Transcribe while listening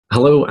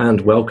Hello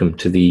and welcome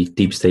to the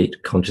Deep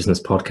State Consciousness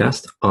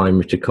Podcast. I'm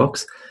Richard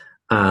Cox,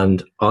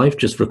 and I've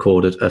just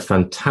recorded a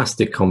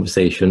fantastic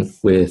conversation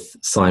with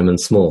Simon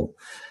Small.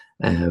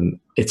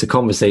 It's a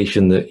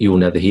conversation that you'll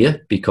never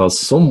hear because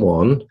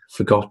someone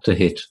forgot to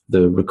hit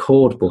the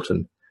record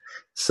button.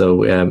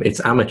 So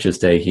it's Amateur's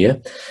Day here.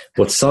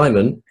 But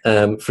Simon,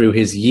 through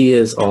his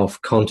years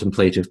of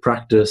contemplative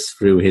practice,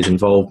 through his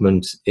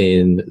involvement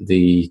in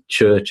the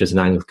church as an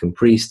Anglican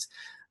priest,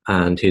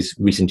 and his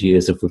recent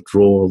years of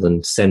withdrawal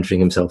and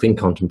centering himself in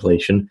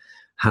contemplation,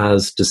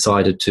 has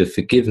decided to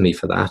forgive me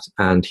for that,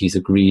 and he's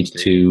agreed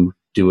to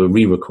do a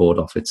re-record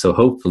of it. So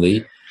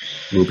hopefully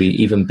we'll be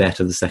even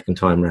better the second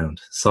time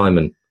round.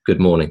 Simon, good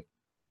morning.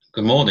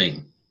 Good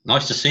morning.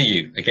 Nice to see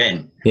you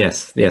again.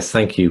 Yes,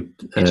 thank you.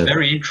 It's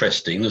very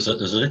interesting. There's a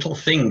little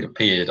thing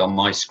appeared on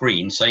my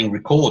screen saying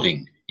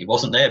recording. It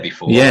wasn't there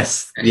before.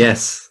 Yes,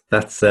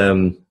 that's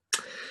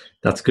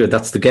good.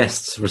 That's the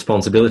guest's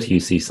responsibility, you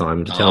see,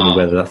 Simon, to tell me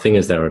whether that thing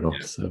is there or not.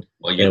 Yeah. So,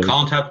 well, you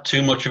can't have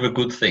too much of a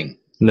good thing.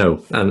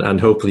 No,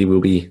 and hopefully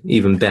we'll be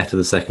even better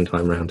the second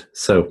time round.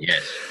 So,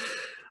 yes.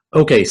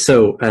 Okay,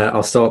 so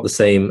I'll start the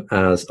same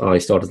as I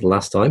started the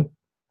last time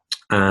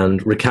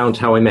and recount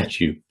how I met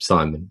you,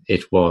 Simon.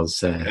 It was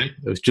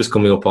just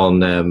coming up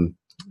on an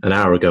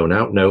hour ago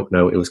now. No,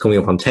 it was coming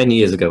up on 10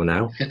 years ago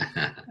now.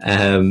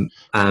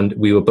 And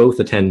we were both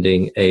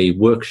attending a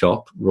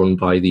workshop run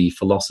by the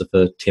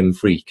philosopher Tim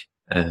Freke,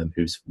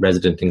 who's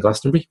resident in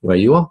Glastonbury, where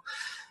you are.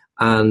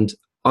 And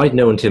I'd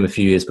known Tim a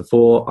few years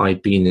before.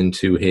 I'd been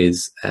into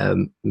his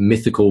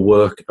mythical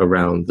work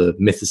around the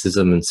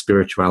mythicism and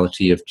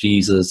spirituality of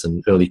Jesus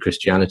and early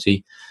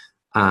Christianity.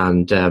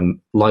 And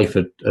life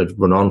had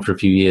run on for a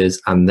few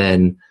years. And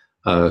then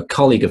a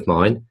colleague of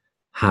mine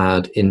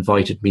had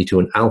invited me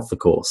to an Alpha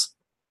course.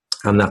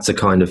 And that's a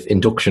kind of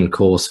induction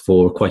course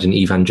for quite an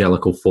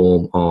evangelical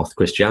form of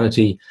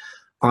Christianity.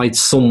 I'd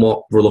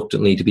somewhat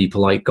reluctantly, to be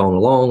polite, gone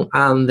along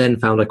and then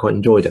found I quite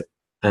enjoyed it.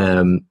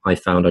 I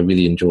found I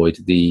really enjoyed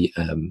the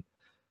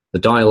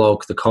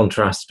dialogue, the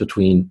contrast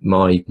between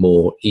my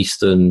more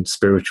Eastern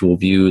spiritual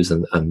views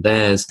and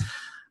theirs.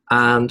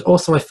 And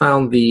also I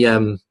found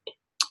the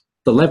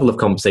level of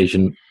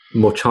conversation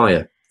much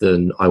higher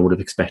than I would have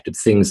expected.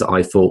 Things that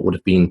I thought would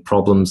have been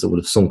problems that would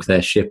have sunk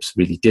their ships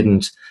really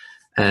didn't.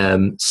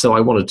 So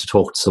I wanted to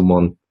talk to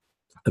someone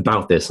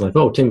about this. And I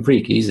thought, Tim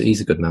Freke,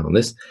 he's a good man on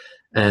this.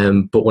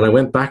 But when I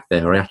went back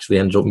there, I actually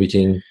ended up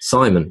meeting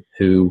Simon,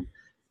 who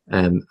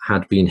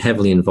had been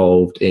heavily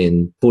involved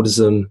in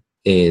Buddhism,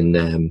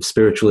 in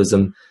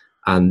spiritualism,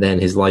 and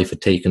then his life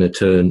had taken a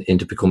turn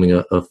into becoming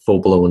a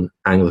full-blown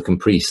Anglican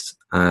priest.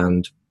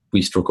 And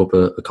we struck up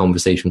a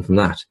conversation from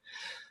that.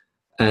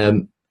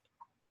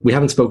 We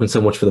haven't spoken so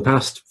much for the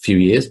past few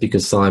years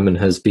because Simon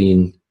has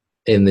been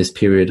in this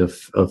period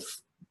of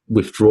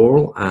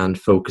withdrawal and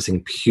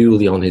focusing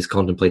purely on his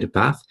contemplative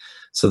path.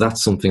 So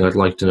that's something I'd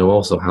like to know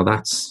also, how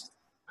that's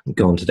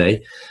gone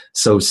today.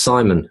 So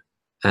Simon,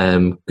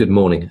 good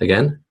morning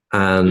again.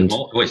 And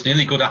well, it's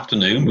nearly good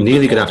afternoon.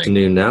 Nearly good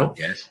afternoon now.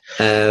 Yes.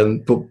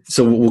 But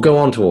so we'll go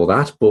on to all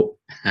that. But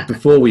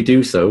before we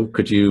do so,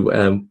 could you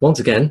once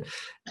again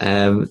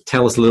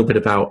tell us a little bit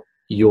about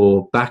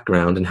your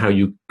background and how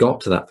you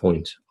got to that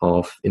point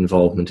of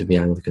involvement in the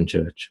Anglican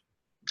Church?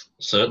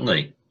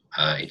 Certainly.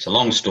 It's a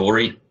long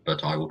story,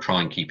 but I will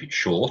try and keep it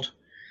short.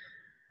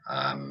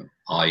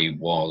 I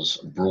was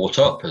brought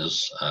up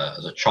as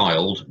a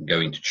child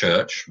going to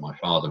church. My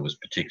father was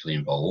particularly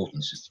involved,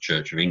 and this is the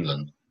Church of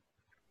England.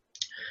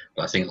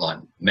 But I think like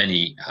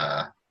many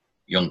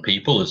young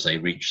people, as they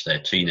reach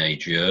their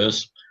teenage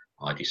years,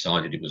 I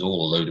decided it was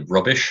all a load of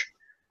rubbish.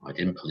 I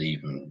didn't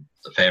believe in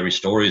the fairy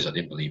stories. I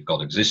didn't believe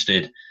God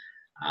existed.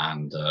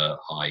 And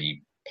I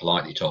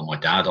politely told my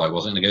dad I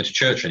wasn't going to go to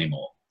church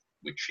anymore,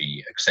 which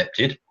he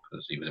accepted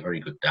because he was a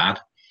very good dad.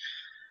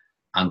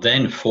 And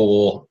then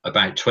for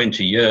about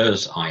 20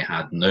 years, I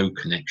had no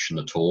connection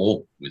at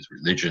all with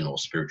religion or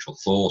spiritual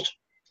thought.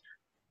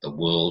 The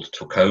world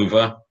took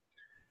over.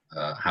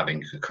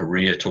 Having a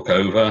career took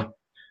over.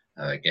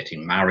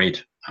 Getting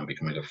married and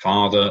becoming a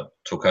father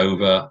took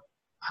over.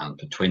 And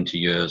for 20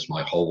 years,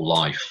 my whole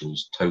life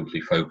was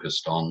totally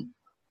focused on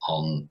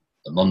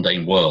the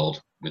mundane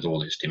world with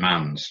all its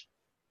demands.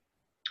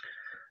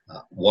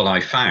 What I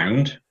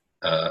found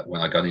when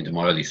I got into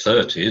my early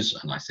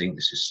 30s, and I think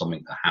this is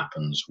something that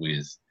happens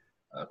with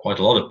quite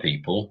a lot of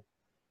people,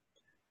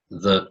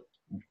 that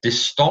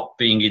this stopped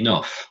being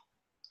enough.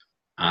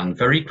 And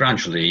very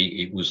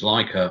gradually, it was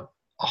like a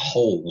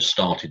hole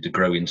started to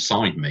grow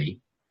inside me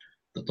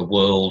that the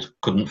world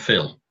couldn't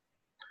fill.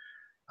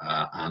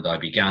 And I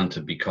began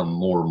to become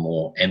more and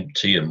more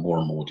empty and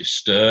more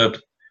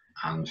disturbed,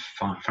 and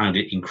found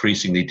it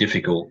increasingly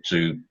difficult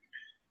to,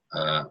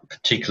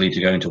 particularly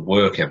to go into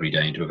work every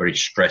day, into a very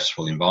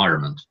stressful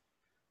environment,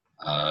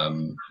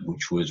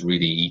 which was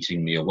really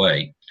eating me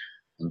away.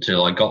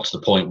 Until I got to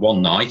the point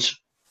one night,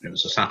 it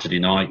was a Saturday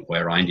night,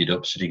 where I ended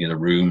up sitting in a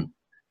room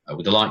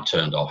with the light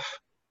turned off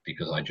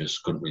because I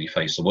just couldn't really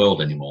face the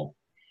world anymore.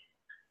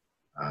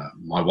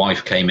 My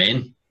wife came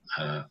in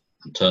and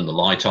turned the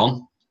light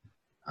on,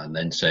 and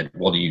then said,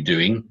 "What are you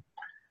doing?"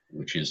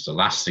 Which is the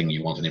last thing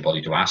you want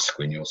anybody to ask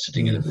when you're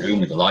sitting in a room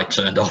with the light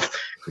turned off,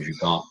 because you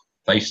can't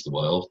face the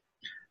world.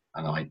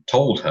 And I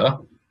told her,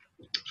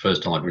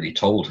 first time I'd really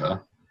told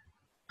her,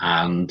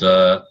 and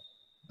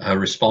her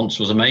response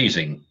was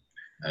amazing.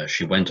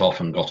 She went off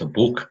and got a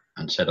book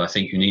and said, "I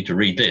think you need to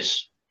read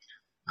this."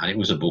 And it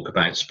was a book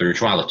about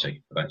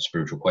spirituality, about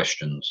spiritual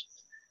questions.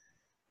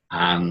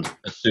 And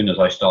as soon as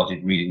I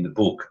started reading the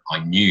book, I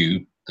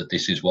knew that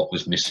this is what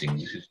was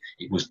missing.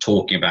 It was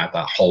talking about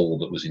that hole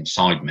that was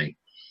inside me.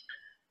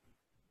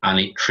 And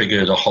it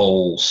triggered a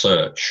whole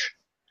search.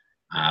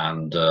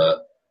 And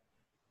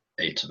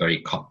it's a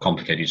very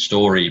complicated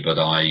story, but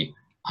I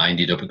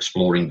ended up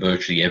exploring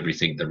virtually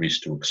everything there is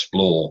to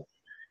explore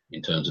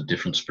in terms of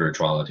different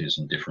spiritualities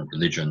and different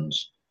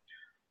religions.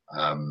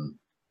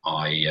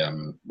 I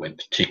went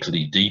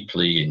particularly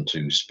deeply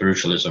into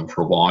spiritualism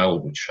for a while,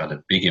 which had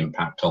a big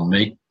impact on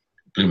me,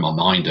 blew my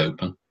mind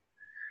open.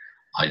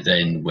 I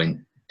then went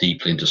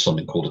deeply into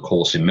something called A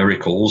Course in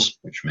Miracles,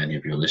 which many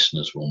of your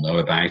listeners will know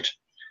about.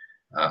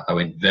 I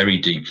went very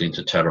deeply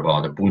into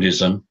Theravada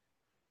Buddhism.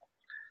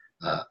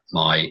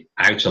 My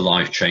outer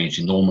life changed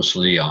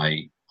enormously.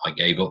 I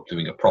gave up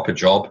doing a proper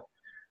job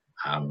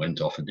and went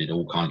off and did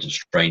all kinds of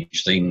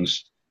strange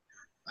things.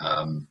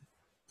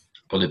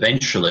 But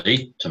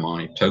eventually, to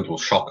my total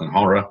shock and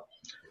horror,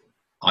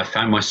 I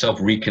found myself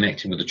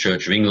reconnecting with the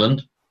Church of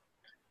England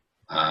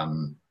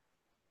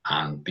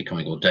and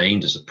becoming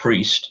ordained as a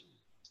priest.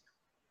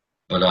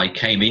 But I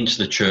came into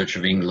the Church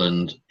of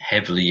England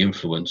heavily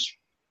influenced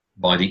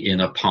by the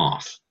inner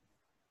path,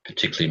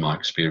 particularly my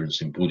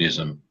experience in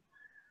Buddhism.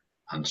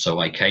 And so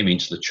I came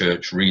into the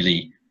church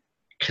really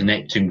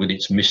connecting with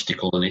its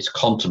mystical and its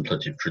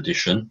contemplative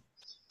tradition,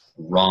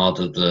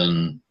 rather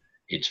than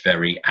its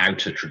very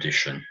outer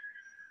tradition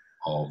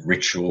of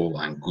ritual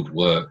and good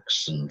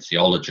works and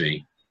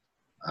theology.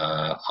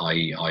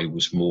 I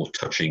was more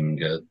touching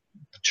the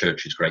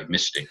church's great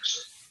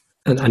mystics.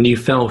 And you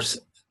felt,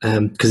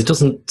 because it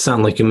doesn't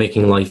sound like you're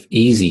making life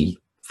easy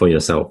for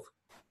yourself,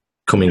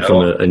 coming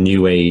from a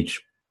New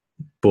Age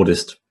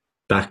Buddhist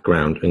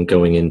background and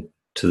going into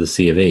the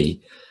C of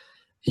E,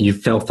 you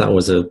felt that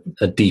was a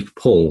deep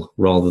pull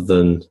rather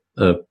than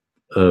a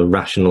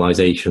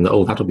rationalization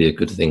that, that'll be a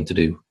good thing to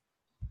do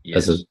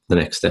as the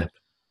next step.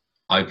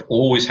 I've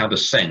always had a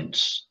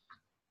sense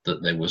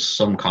that there was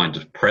some kind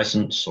of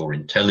presence or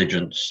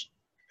intelligence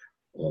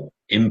or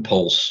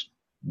impulse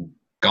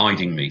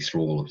guiding me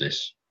through all of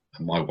this.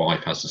 And my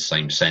wife has the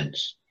same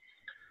sense.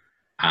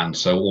 And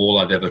so all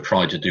I've ever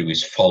tried to do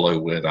is follow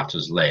where that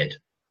has led.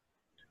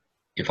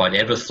 If I'd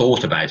ever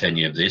thought about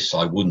any of this,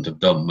 I wouldn't have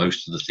done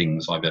most of the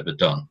things I've ever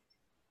done.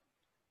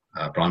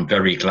 But I'm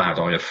very glad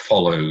I have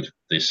followed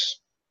this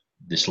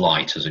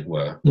light, as it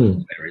were,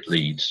 where it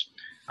leads.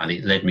 And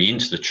it led me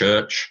into the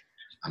church,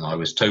 and I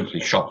was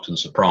totally shocked and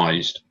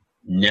surprised.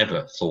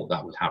 Never thought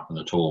that would happen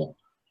at all.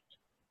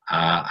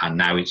 And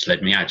now it's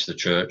led me out to the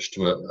church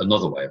to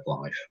another way of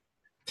life.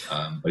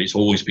 But it's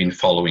always been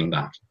following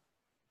that.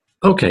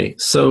 Okay,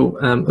 so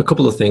a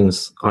couple of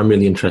things I'm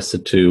really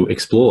interested to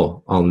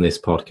explore on this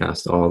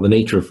podcast are the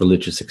nature of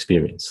religious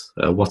experience.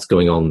 What's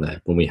going on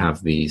there when we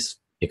have these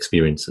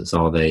experiences?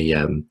 Are they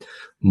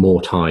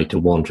more tied to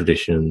one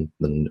tradition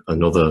than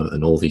another?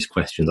 And all these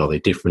questions, are they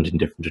different in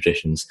different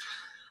traditions?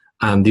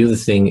 And the other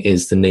thing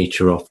is the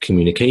nature of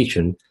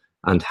communication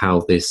and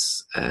how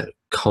this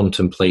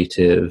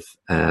contemplative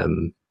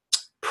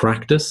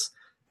practice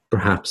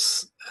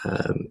perhaps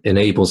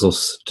enables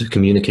us to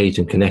communicate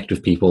and connect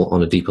with people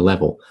on a deeper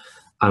level.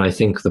 And I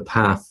think the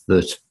path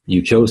that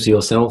you chose for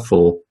yourself,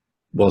 or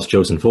was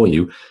chosen for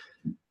you,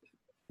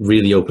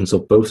 really opens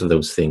up both of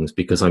those things,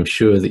 because I'm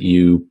sure that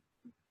you,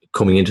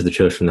 coming into the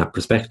church from that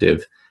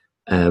perspective,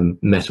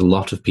 met a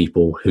lot of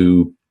people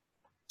who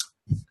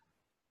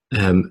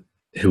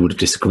would have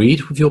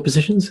disagreed with your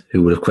positions,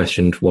 who would have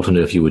questioned what on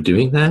earth you were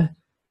doing there,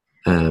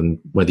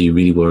 whether you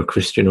really were a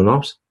Christian or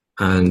not.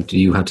 And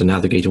you had to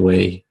navigate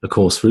a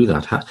course through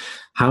that.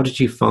 How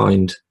did you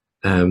find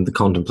the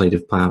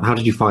contemplative path? How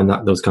did you find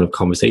those kind of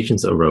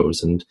conversations that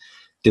arose? And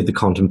did the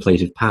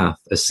contemplative path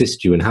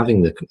assist you in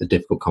having the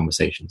difficult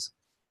conversations?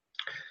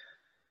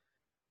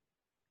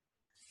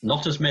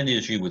 Not as many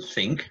as you would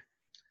think.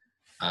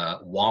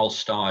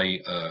 Whilst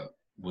I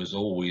was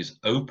always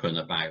open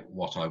about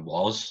what I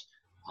was,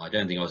 I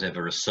don't think I was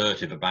ever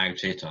assertive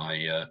about it.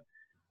 I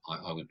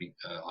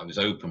was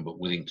open but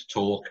willing to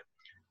talk.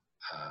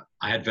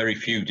 I had very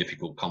few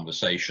difficult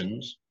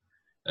conversations.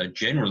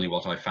 Generally,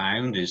 what I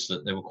found is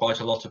that there were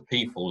quite a lot of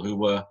people who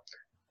were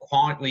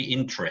quietly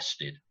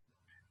interested,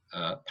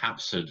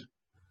 perhaps had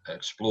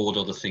explored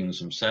other things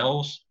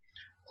themselves,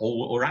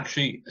 or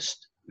actually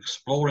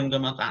exploring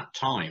them at that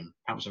time,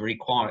 perhaps very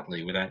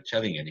quietly without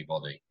telling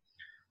anybody.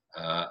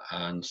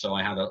 And so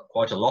I had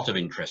quite a lot of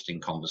interesting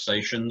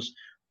conversations,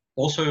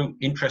 also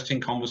interesting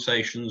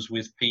conversations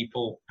with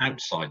people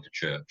outside the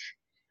church.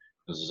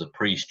 Because as a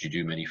priest, you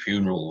do many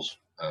funerals,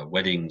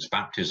 weddings,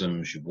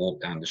 baptisms, you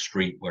walk down the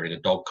street wearing a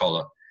dog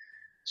collar.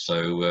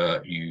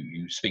 So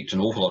you speak to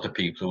an awful lot of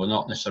people who are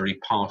not necessarily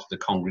part of the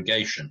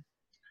congregation.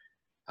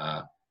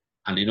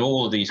 And in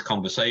all of these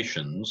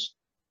conversations,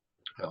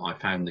 I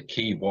found the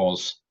key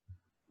was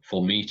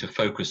for me to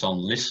focus on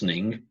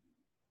listening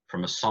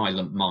from a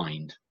silent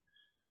mind.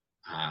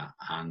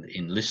 And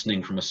in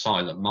listening from a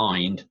silent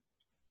mind,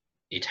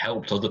 it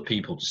helped other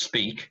people to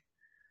speak.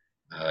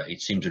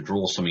 It seemed to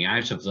draw something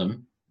out of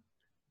them.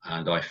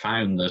 And I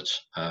found that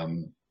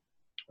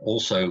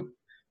also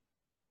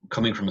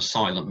coming from a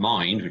silent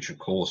mind, which of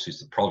course is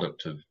the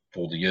product of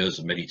all the years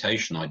of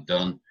meditation I'd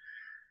done,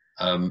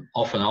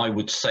 often I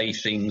would say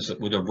things that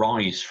would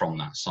arise from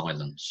that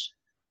silence.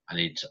 And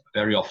it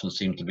very often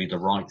seemed to be the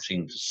right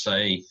thing to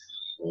say,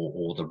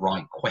 or the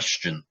right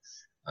question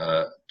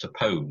to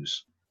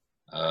pose.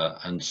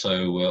 And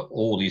so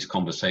all these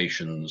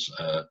conversations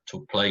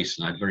took place,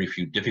 and I had very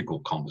few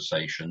difficult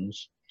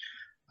conversations.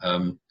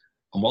 And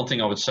one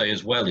thing I would say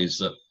as well is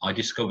that I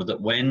discovered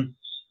that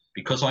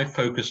because I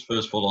focused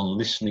first of all on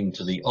listening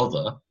to the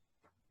other,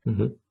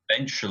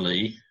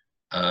 eventually,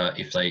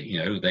 if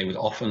they would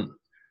often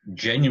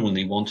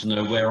genuinely want to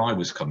know where I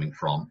was coming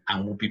from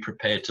and would be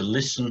prepared to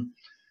listen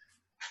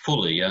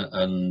fully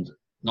and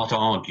not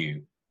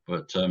argue,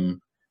 but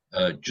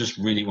just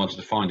really wanted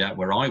to find out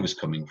where I was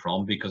coming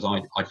from, because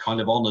I kind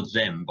of honoured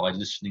them by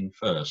listening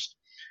first.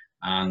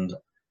 And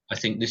I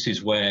think this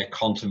is where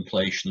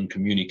contemplation and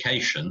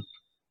communication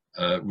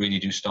really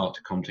do start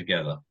to come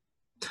together.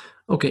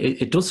 Okay,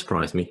 it does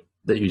surprise me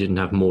that you didn't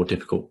have more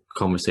difficult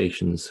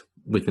conversations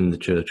within the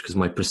church, because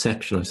my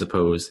perception, I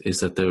suppose, is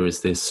that there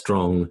is this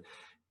strong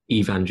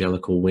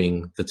evangelical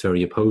wing that's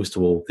very opposed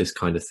to all this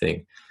kind of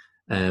thing.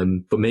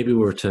 But maybe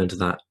we'll return to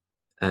that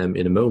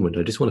in a moment.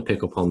 I just want to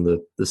pick up on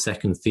the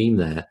second theme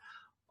there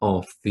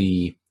of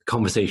the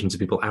conversations of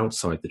people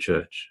outside the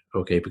church,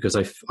 okay? Because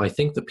I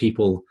think that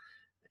people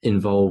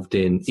involved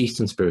in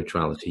Eastern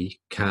spirituality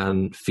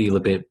can feel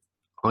a bit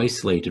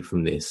isolated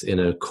from this in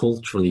a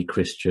culturally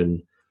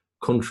Christian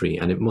country,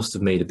 and it must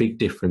have made a big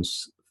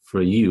difference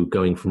for you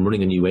going from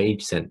running a New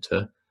Age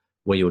centre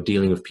where you're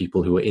dealing with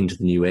people who are into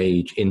the New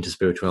Age, into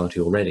spirituality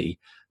already,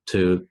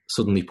 to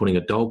suddenly putting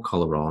a dog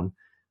collar on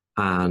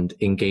and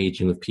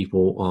engaging with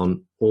people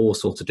on all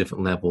sorts of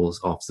different levels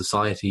of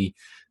society,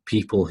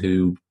 people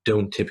who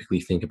don't typically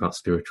think about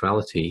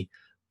spirituality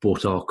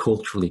but are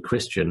culturally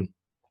Christian.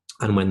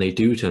 And when they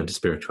do turn to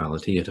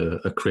spirituality at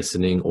a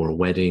christening or a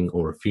wedding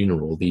or a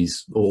funeral,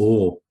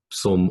 or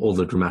some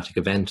other dramatic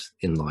event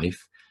in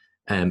life,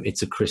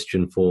 it's a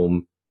Christian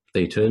form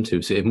they turn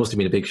to. So it must have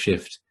been a big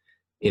shift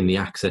in the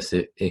access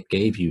it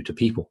gave you to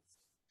people.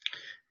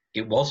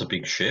 It was a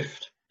big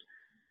shift.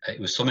 It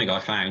was something I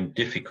found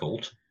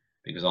difficult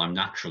because I'm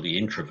naturally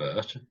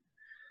introvert.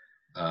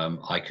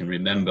 I can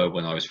remember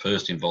when I was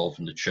first involved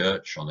in the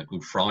church on a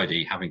Good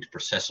Friday, having to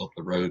process up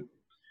the road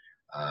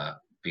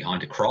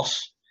behind a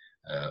cross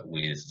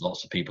with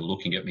lots of people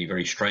looking at me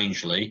very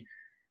strangely.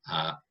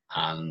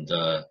 And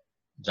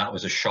that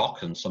was a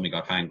shock and something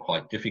I found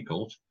quite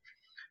difficult.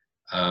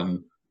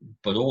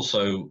 But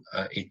also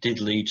it did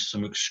lead to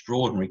some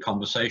extraordinary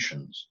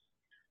conversations.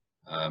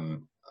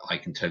 I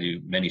can tell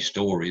you many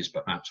stories,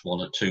 but perhaps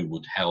one or two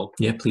would help.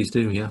 Yeah, please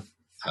do, yeah.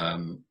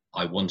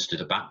 I once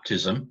did a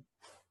baptism,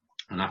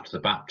 and after the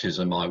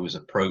baptism I was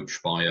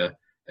approached by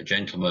a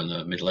gentleman,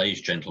 a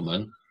middle-aged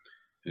gentleman,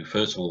 who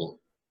first of all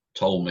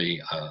told me,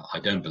 I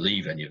don't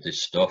believe any of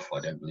this stuff, I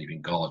don't believe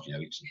in God,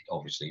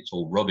 obviously it's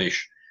all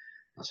rubbish.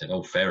 I said,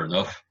 oh, fair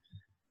enough.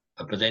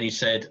 But then he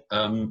said,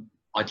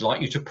 I'd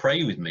like you to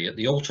pray with me at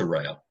the altar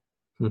rail,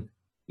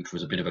 which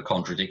was a bit of a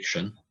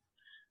contradiction.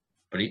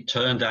 But it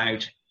turned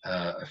out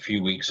a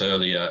few weeks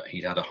earlier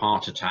he'd had a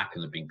heart attack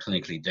and had been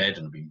clinically dead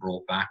and had been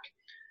brought back.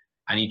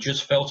 And he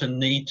just felt a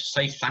need to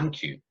say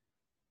thank you.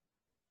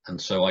 And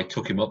so I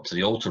took him up to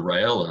the altar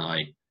rail and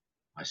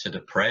I said a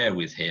prayer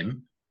with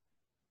him.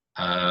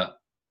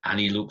 And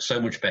he looked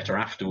so much better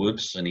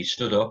afterwards, and he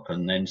stood up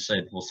and then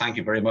said, well, thank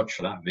you very much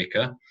for that,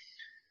 Vicar.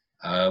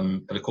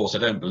 But of course, I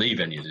don't believe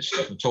any of this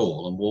stuff at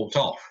all, and walked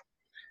off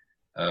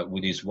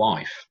with his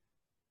wife.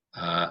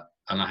 And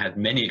I had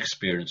many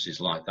experiences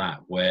like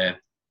that where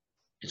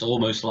it's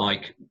almost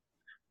like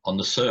on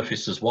the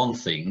surface there's one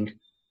thing,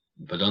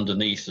 but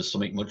underneath there's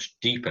something much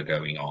deeper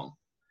going on.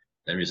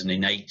 There is an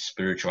innate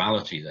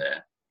spirituality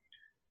there.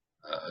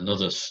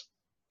 Another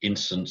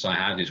instance I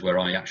had is where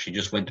I actually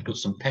just went to put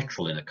some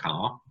petrol in a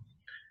car.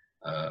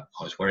 I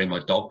was wearing my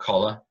dog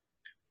collar.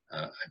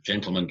 A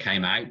gentleman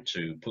came out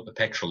to put the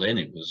petrol in.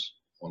 It was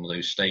one of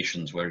those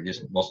stations where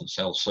it wasn't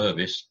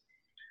self-service.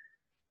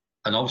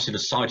 And obviously the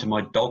sight of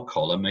my dog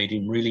collar made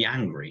him really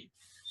angry.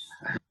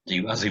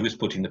 As he was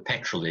putting the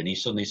petrol in, he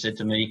suddenly said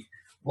to me,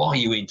 why are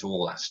you into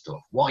all that stuff?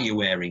 Why are you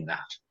wearing that?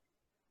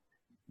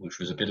 Which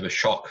was a bit of a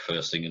shock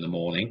first thing in the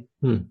morning.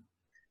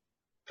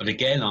 But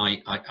again,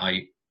 I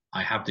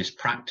have this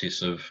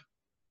practice of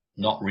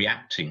not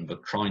reacting,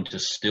 but trying to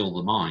still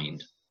the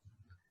mind.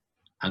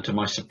 And to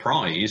my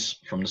surprise,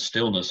 from the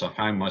stillness, I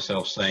found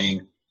myself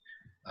saying,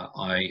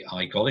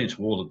 I got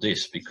into all of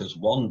this because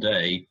one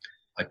day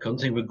I couldn't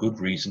think of a good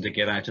reason to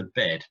get out of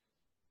bed.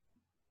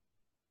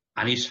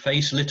 And his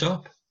face lit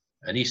up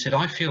and he said,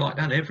 I feel like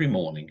that every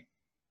morning.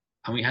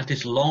 And we had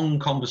this long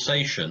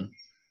conversation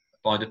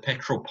by the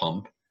petrol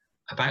pump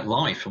about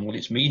life and what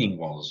its meaning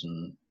was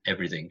and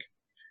everything.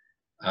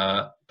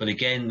 But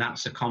again,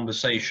 that's a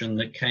conversation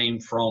that came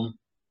from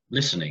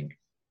listening.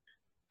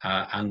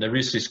 And there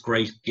is this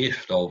great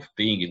gift of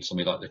being in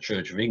something like the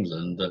Church of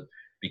England, that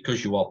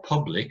because you are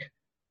public,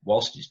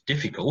 whilst it's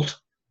difficult,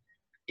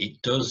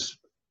 it does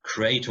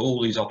create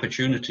all these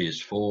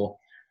opportunities for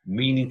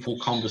meaningful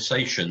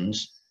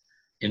conversations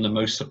in the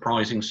most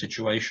surprising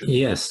situations.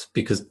 Yes,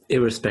 because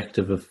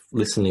irrespective of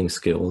listening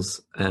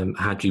skills,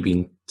 had you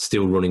been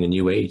still running a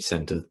New Age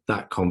centre,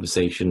 that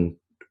conversation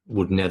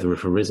would never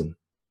have arisen.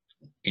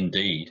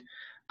 Indeed.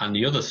 And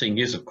the other thing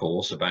is, of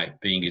course, about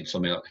being in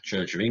something like the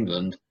Church of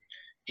England,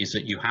 is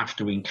that you have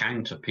to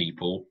encounter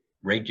people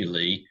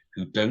regularly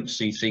who don't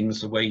see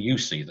things the way you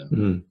see them.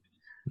 Mm.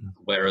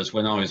 Whereas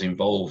when I was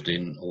involved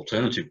in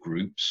alternative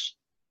groups,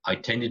 I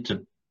tended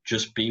to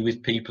just be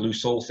with people who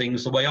saw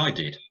things the way I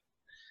did.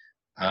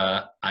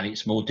 And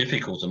it's more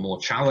difficult and more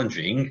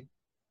challenging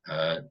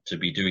to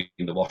be doing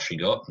the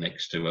washing up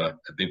next to a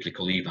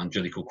biblical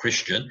evangelical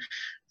Christian.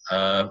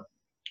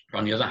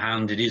 On the other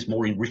hand, it is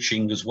more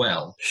enriching as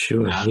well.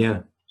 Sure,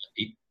 yeah.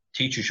 It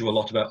teaches you a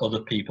lot about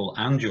other people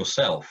and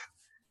yourself.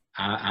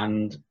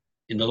 And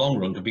in the long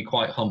run, can be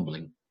quite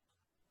humbling.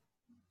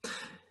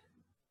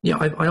 Yeah,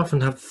 I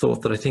often have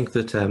thought that I think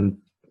that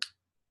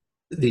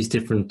these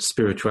different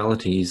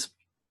spiritualities,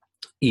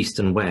 East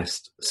and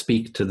West,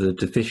 speak to the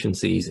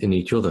deficiencies in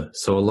each other.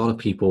 So a lot of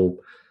people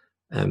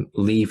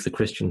leave the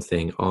Christian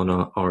thing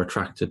are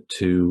attracted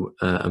to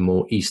a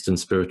more Eastern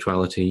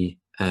spirituality.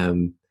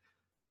 And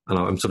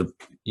I'm sort of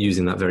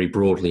using that very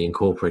broadly,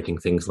 incorporating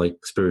things like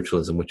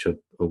spiritualism, which are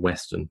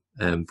Western.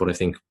 But I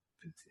think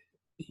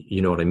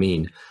you know what I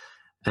mean.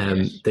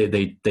 Yes.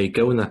 They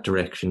go in that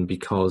direction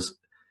because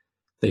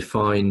they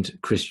find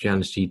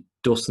Christianity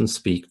doesn't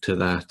speak to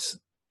that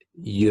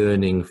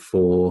yearning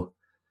for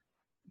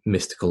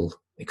mystical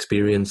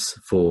experience,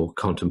 for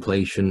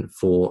contemplation,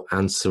 for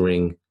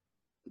answering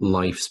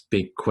life's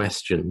big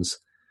questions,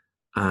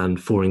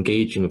 and for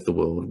engaging with the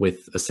world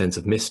with a sense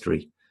of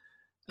mystery.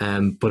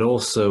 But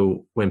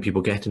also, when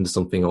people get into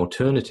something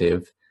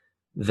alternative,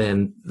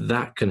 then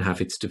that can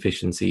have its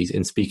deficiencies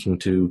in speaking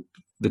to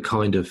the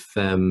kind of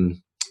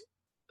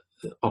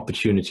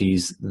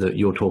opportunities that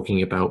you're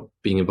talking about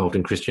being involved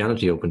in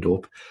Christianity opened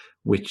up,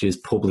 which is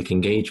public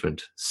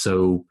engagement.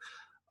 So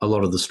a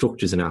lot of the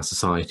structures in our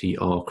society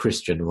are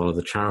Christian. A lot of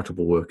the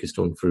charitable work is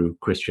done through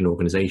Christian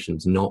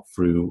organizations, not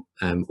through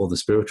other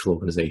spiritual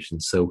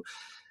organizations. So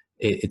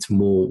it's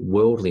more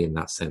worldly in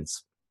that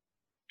sense.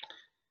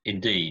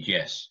 Indeed,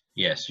 yes.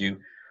 You,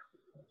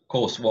 of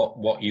course,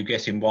 what you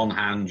get in one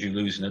hand, you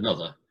lose in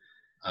another.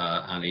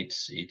 And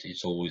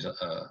it's always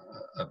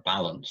a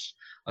balance.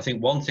 I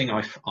think one thing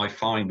I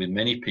find with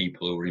many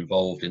people who are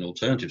involved in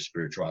alternative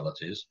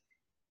spiritualities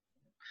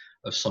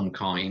of some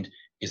kind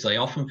is they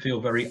often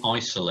feel very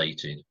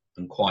isolated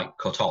and quite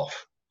cut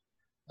off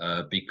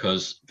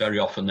because very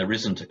often there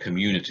isn't a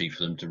community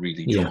for them to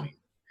really join.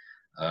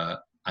 Yeah.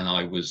 And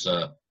I was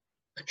a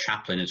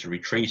chaplain at a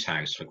retreat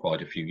house for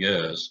quite a few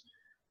years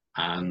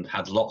and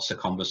had lots of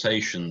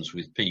conversations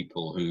with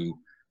people who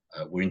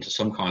were into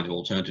some kind of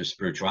alternative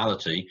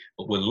spirituality,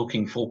 but were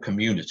looking for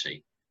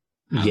community.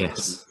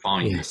 Yes.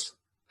 Yes.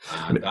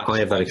 I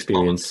have that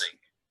experience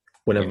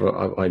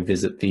whenever I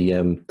visit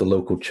the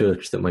local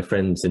church that my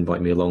friends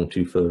invite me along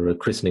to for a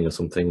christening or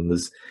something, and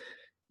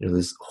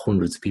there's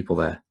hundreds of people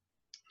there.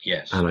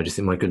 Yes. And I just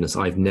think, my goodness,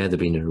 I've never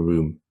been in a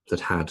room that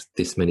had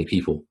this many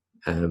people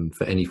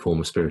for any form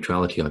of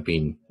spirituality I've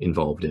been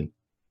involved in.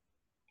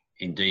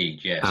 Indeed,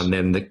 yes. And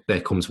then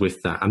there comes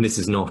with that, and this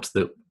is not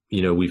that,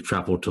 we've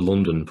travelled to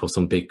London for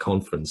some big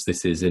conference.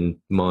 This is in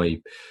my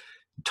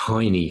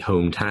tiny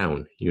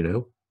hometown,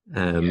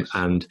 yes.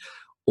 And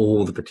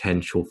all the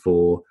potential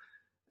for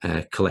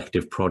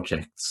collective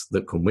projects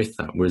that come with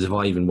that. Whereas if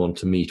I even want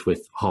to meet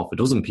with half a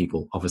dozen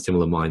people of a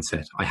similar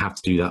mindset, I have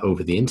to do that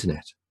over the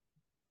internet.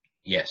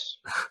 Yes,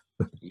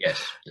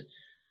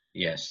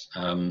 yes.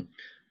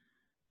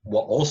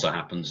 What also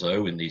happens,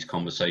 though, in these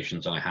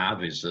conversations I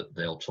have is that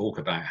they'll talk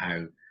about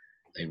how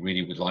they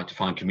really would like to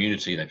find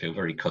community. They feel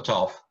very cut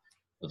off.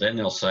 But then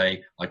they'll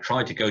say, I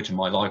tried to go to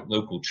my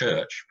local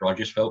church, but I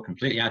just felt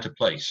completely out of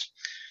place.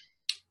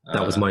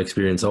 That was my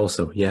experience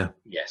also, yeah.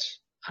 Yes,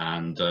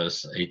 and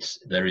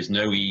there is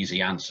no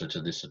easy answer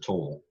to this at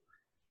all.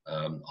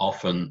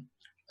 Often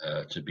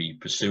to be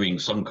pursuing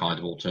some kind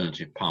of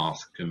alternative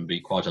path can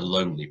be quite a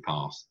lonely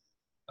path.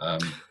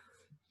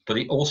 But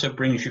it also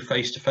brings you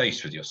face to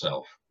face with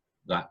yourself,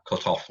 that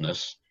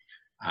cut-offness.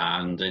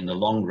 And in the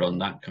long run,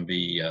 that can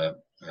be a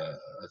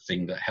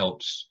thing that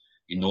helps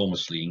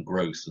enormously in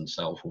growth and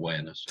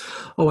self-awareness.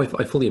 Oh,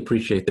 I fully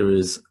appreciate there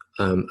is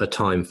a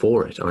time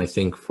for it. I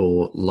think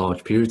for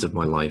large periods of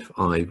my life,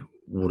 I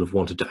would have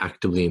wanted to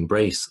actively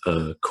embrace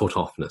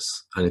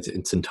cut-offness, and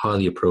it's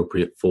entirely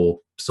appropriate for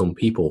some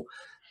people.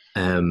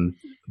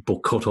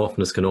 But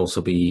cut-offness can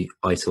also be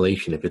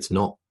isolation if it's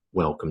not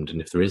welcomed and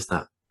if there is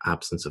that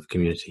absence of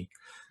community.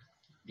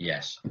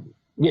 Yes.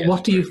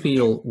 What do you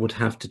feel would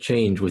have to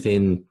change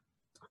within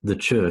the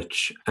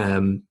church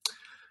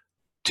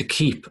to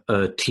keep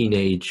a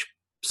teenage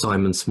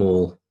Simon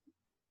Small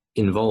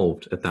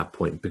involved at that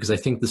point? Because I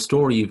think the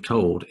story you've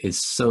told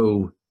is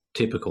so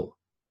typical.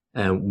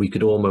 We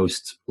could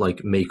almost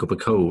like make up a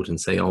code and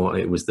say, oh,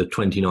 it was the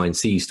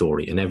 29C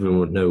story, and everyone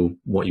would know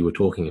what you were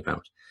talking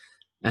about.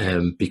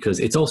 Because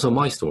it's also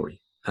my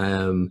story.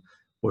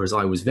 Whereas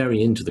I was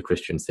very into the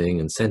Christian thing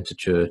and sent to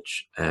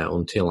church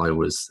until I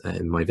was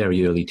in my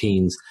very early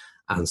teens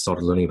and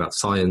started learning about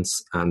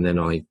science. And then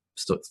I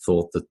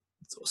thought that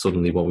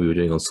suddenly what we were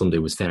doing on Sunday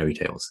was fairy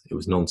tales. It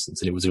was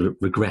nonsense, and it was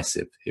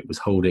regressive. It was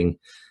holding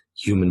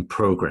human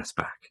progress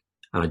back.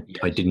 And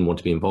I didn't want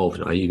to be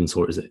involved. I even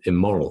saw it as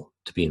immoral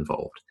to be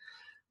involved,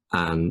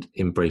 and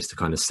embraced a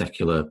kind of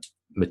secular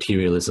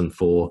materialism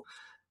for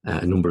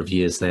a number of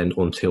years then,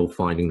 until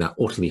finding that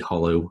utterly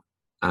hollow,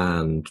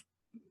 and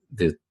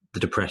the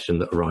depression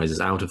that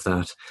arises out of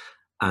that,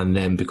 and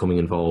then becoming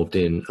involved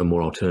in a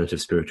more alternative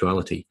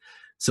spirituality.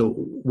 So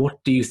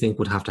what do you think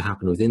would have to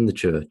happen within the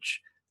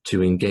church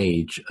to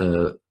engage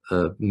a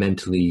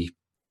mentally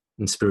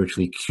and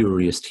spiritually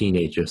curious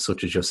teenager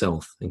such as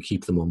yourself and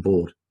keep them on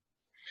board?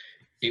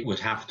 It would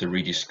have to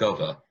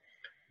rediscover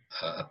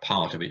a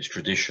part of its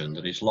tradition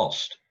that is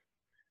lost.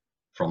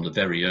 From the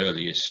very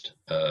earliest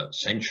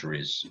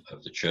centuries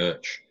of the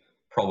church,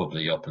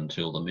 probably up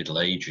until the Middle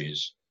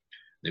Ages,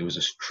 there was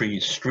a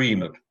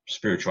stream of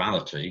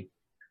spirituality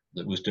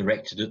that was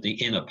directed at the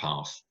inner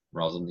path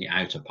rather than the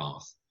outer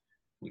path,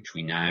 which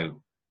we now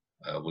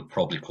would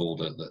probably call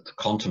the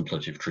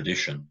contemplative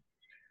tradition,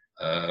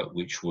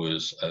 which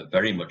was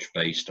very much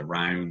based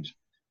around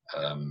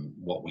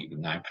what we would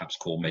now perhaps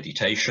call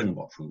meditation,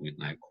 what we would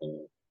now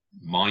call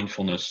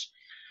mindfulness,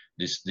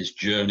 this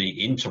journey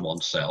into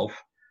oneself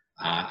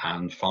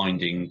and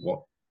finding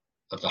what,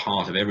 at the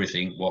heart of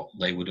everything, what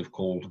they would have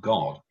called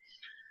God.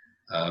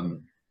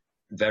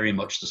 Very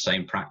much the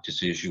same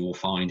practices you will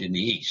find in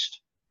the East,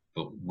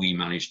 but we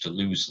managed to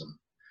lose them.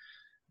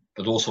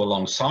 But also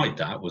alongside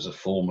that was a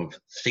form of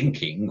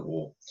thinking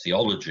or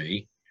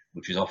theology,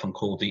 which is often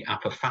called the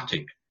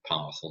apophatic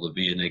path or the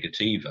via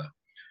negativa,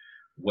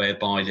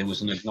 whereby there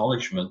was an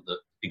acknowledgement that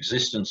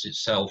existence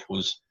itself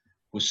was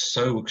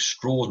so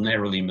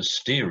extraordinarily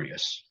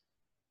mysterious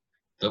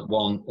that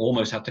one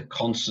almost had to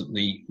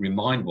constantly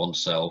remind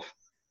oneself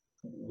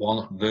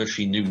one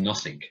virtually knew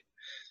nothing.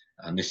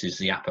 And this is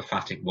the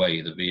apophatic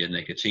way, the via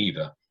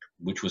negativa,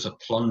 which was a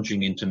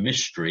plunging into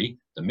mystery,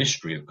 the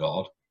mystery of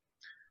God,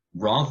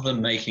 rather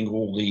than making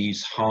all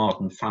these hard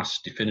and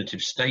fast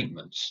definitive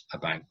statements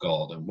about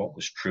God and what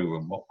was true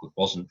and what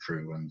wasn't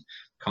true and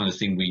kind of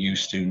thing we're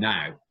used to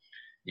now.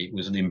 It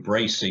was an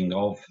embracing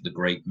of the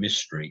great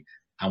mystery,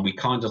 and we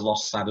kind of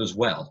lost that as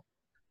well.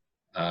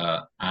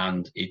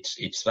 And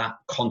it's that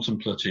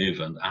contemplative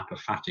and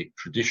apophatic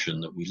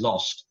tradition that we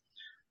lost,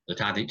 that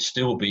had it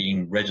still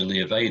been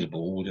readily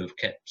available would have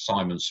kept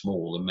Simon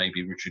Small and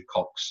maybe Richard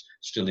Cox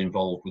still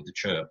involved with the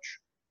church.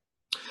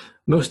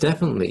 Most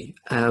definitely.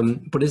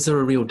 But is there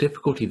a real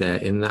difficulty there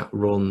in that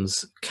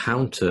runs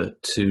counter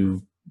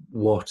to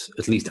what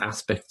at least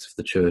aspects of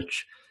the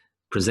church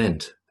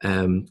present?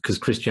 Because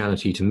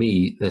Christianity, to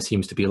me, there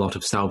seems to be a lot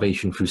of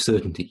salvation through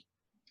certainty.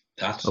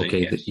 That's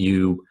okay, it, yes. That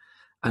you,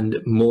 and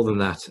more than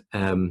that,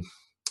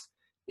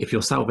 if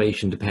your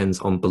salvation depends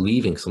on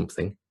believing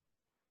something,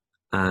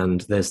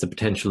 and there's the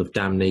potential of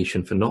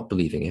damnation for not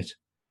believing it,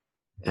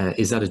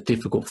 is that a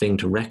difficult thing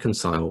to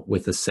reconcile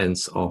with a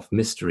sense of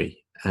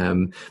mystery?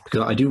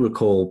 Because I do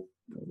recall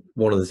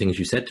one of the things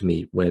you said to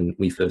me when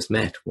we first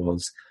met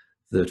was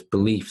that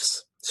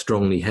beliefs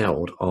strongly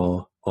held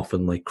are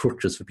often like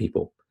crutches for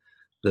people,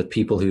 that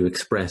people who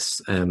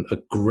express a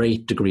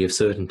great degree of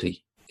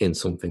certainty in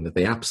something, that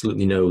they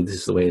absolutely know this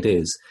is the way it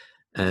is,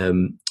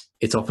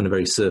 it's often a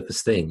very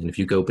surface thing. And if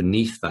you go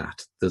beneath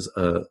that, there's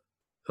a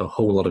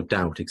whole lot of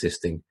doubt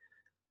existing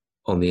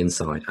on the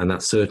inside, and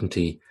that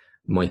certainty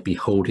might be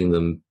holding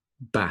them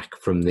back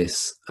from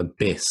this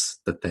abyss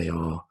that they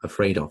are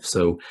afraid of.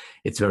 So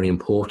it's very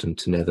important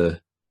to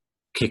never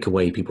kick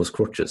away people's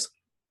crutches.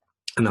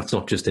 And that's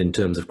not just in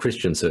terms of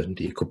Christian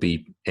certainty. It could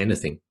be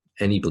anything,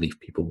 any belief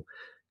people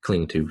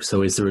cling to.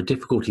 So is there a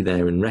difficulty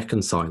there in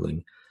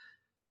reconciling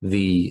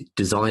the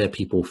desire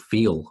people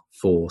feel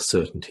for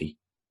certainty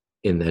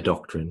in their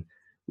doctrine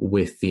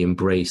with the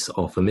embrace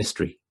of a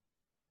mystery?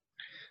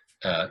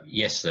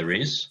 Yes, there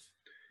is.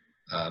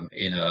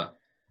 In a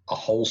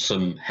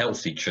wholesome,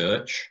 healthy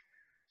church,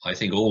 I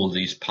think all of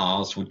these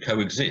paths would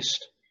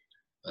coexist,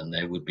 and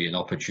there would be an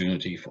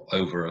opportunity for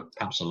over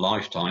perhaps a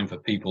lifetime for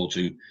people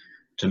to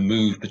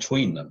move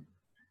between them.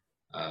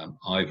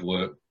 I've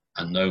worked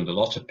and known a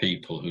lot of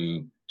people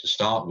who, to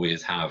start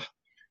with, have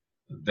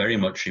very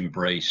much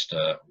embraced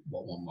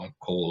what one might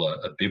call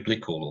a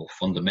biblical or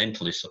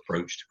fundamentalist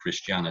approach to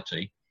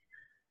Christianity,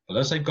 but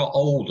as they've got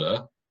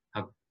older,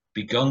 have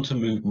begun to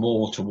move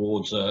more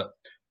towards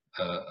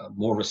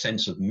more of a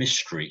sense of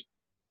mystery,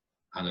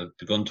 and have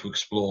begun to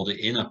explore the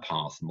inner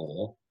path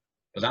more.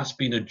 But that's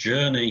been a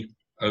journey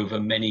over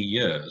many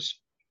years.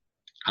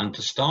 And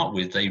to start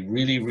with, they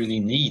really, really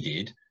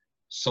needed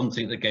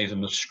something that gave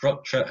them a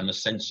structure and a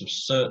sense of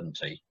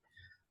certainty.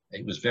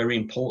 It was very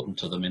important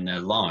to them in their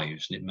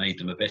lives, and it made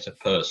them a better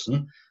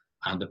person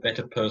and a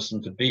better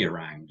person to be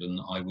around. And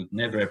I would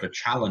never ever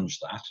challenge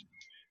that.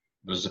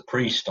 But as a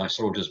priest, I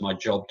saw it as my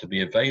job to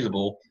be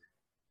available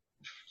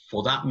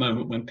for that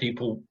moment when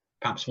people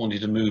perhaps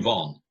wanted to move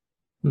on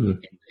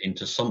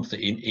into something,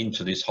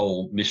 into this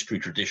whole mystery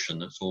tradition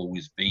that's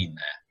always been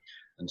there.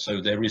 And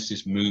so there is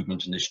this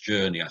movement and this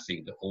journey, I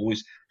think, that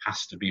always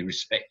has to be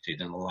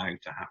respected and allowed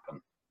to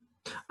happen.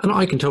 And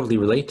I can totally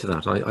relate to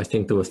that. I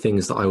think there were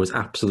things that I was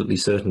absolutely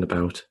certain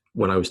about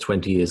when I was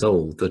 20 years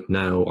old that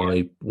now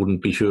I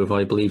wouldn't be sure if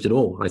I believed at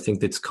all. I think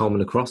that's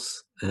common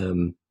across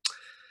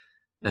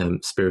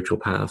spiritual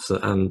paths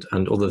and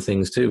other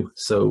things too.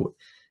 So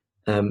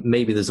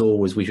maybe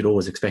we should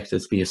always expect there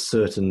to be a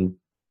certain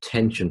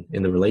tension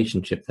in the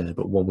relationship there,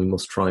 but one we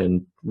must try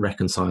and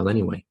reconcile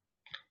anyway.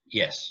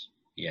 Yes.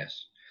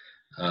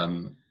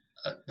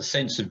 The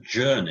sense of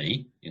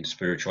journey in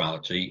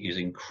spirituality is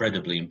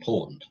incredibly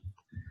important.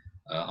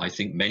 I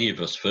think many of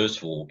us, first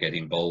of all, get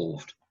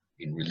involved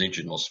in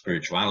religion or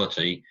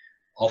spirituality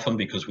often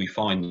because we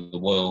find the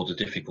world a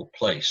difficult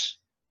place.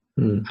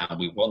 And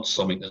we want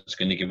something that's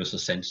going to give us a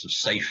sense of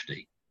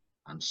safety,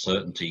 and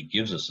certainty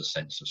gives us a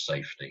sense of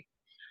safety.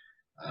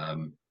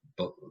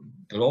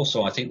 But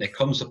also, I think there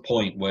comes a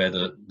point where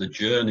the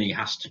journey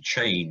has to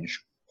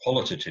change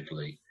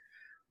qualitatively,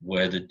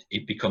 where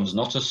it becomes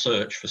not a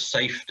search for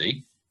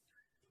safety,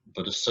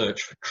 but a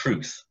search for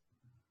truth.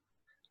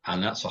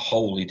 And that's a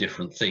wholly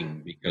different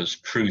thing, because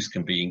truth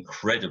can be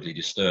incredibly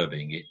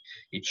disturbing.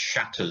 It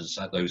shatters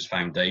at those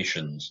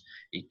foundations.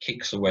 It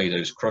kicks away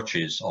those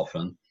crutches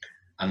often.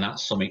 And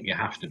that's something you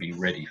have to be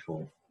ready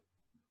for.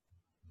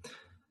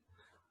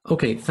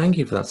 Okay, thank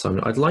you for that,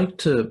 Simon. I'd like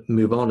to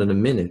move on in a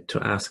minute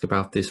to ask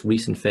about this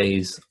recent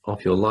phase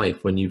of your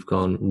life when you've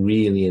gone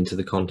really into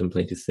the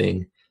contemplative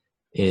thing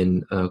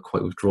in a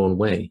quite withdrawn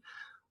way.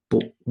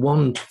 But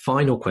one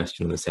final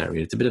question in this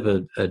area, it's a bit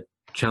of a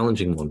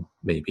challenging one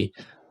maybe,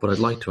 but I'd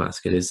like to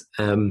ask it is,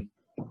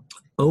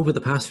 over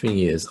the past few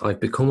years, I've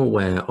become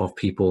aware of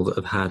people that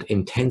have had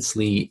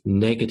intensely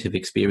negative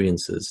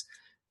experiences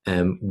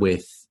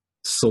with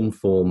some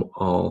form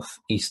of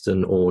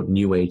Eastern or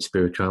New Age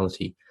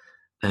spirituality,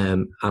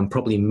 and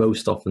probably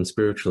most often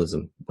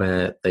spiritualism,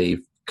 where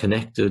they've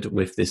connected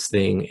with this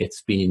thing.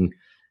 It's been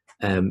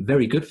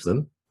very good for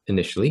them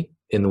initially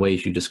in the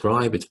ways you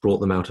describe. It's brought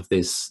them out of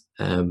this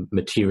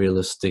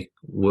materialistic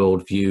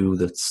worldview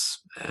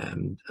that's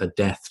a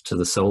death to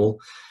the soul.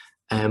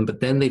 But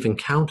then they've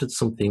encountered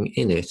something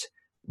in it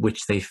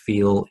which they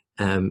feel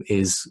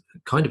is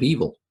kind of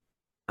evil,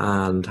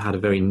 and had a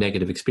very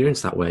negative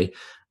experience that way.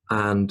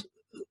 And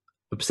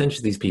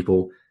essentially these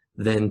people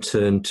then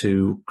turn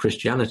to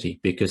Christianity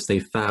because they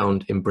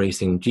found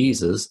embracing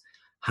Jesus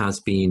has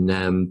been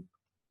an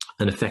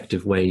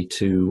effective way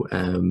to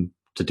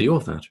deal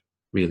with that,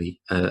 really,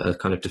 a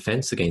kind of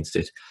defense against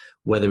it,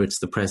 whether it's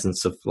the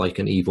presence of like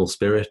an evil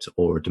spirit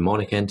or a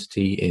demonic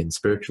entity in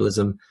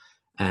spiritualism.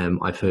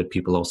 I've heard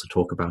people also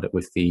talk about it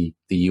with the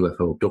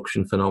UFO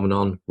abduction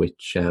phenomenon,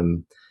 which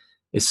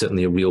is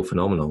certainly a real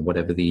phenomenon,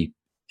 whatever the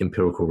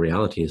empirical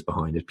reality is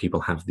behind it.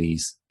 People have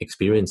these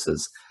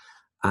experiences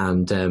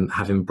and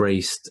have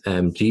embraced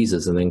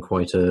Jesus and then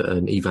quite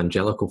an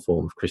evangelical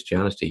form of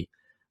Christianity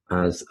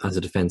as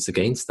a defense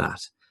against that.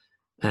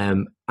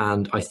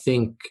 And I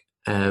think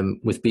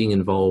with being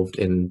involved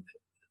in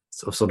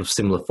sort of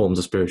similar forms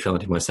of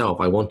spirituality myself,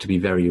 I want to be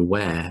very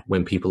aware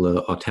when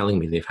people are telling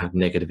me they've had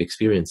negative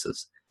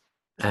experiences.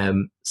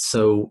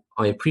 So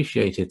I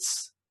appreciate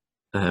it's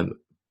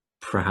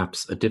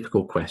perhaps a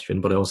difficult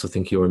question, but I also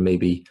think you're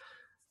maybe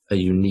a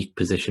unique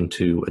position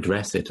to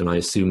address it. And I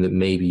assume that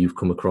maybe you've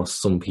come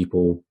across some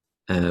people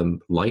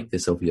like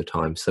this over your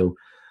time. So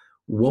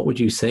what would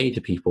you say to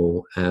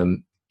people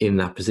in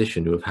that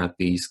position who have had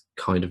these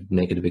kind of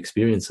negative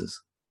experiences?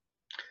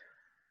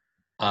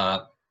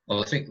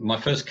 Well, I think my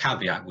first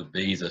caveat would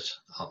be that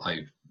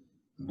I've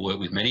worked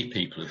with many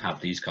people who've had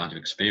these kind of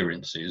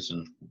experiences,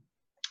 and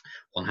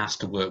one has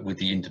to work with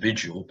the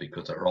individual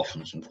because there are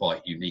often some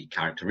quite unique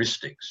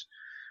characteristics.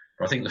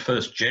 But I think the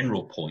first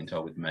general point I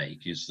would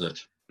make is that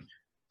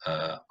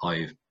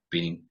I've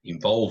been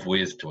involved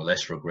with, to a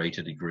lesser or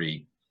greater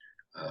degree,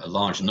 a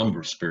large number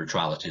of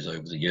spiritualities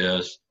over the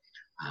years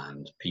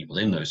and people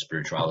in those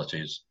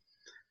spiritualities.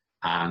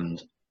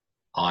 And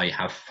I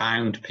have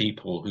found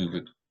people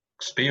who've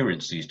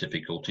experienced these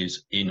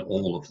difficulties in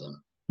all of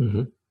them.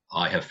 Mm-hmm.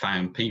 I have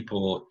found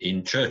people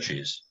in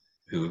churches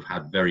who have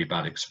had very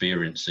bad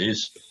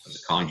experiences of the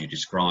kind you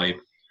describe,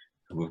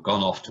 who have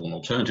gone off to an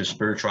alternative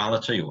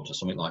spirituality or to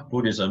something like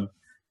Buddhism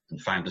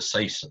and found a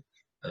sense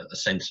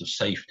of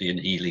safety and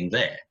healing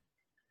there.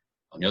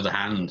 On the other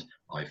hand,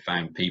 I've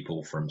found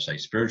people from, say,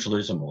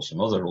 spiritualism or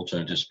some other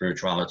alternative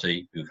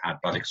spirituality who've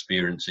had bad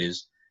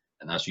experiences,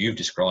 and as you've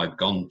described,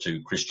 gone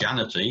to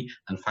Christianity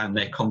and found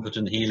their comfort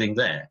and healing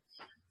there.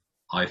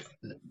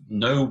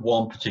 No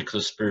one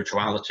particular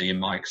spirituality in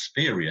my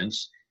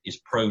experience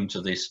is prone to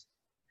this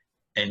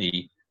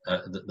any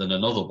than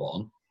another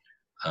one.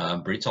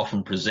 but it's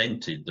often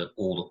presented that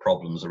all the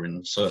problems are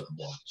in certain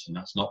ones, and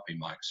that's not been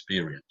my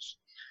experience.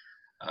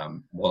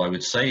 What I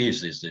would say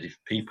is that if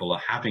people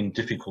are having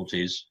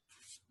difficulties,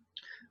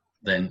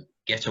 then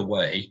get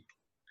away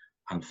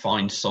and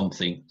find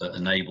something that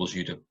enables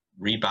you to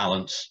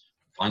rebalance,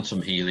 find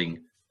some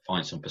healing,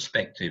 find some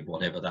perspective,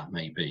 whatever that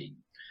may be.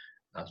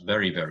 That's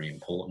very, very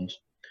important.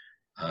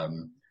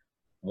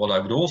 What I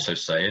would also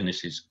say, and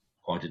this is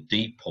quite a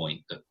deep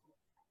point that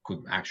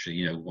could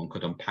actually, one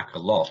could unpack a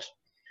lot,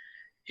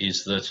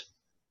 is that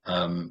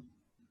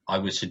I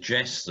would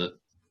suggest that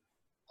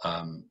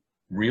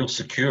real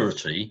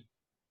security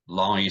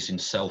lies in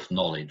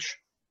self-knowledge.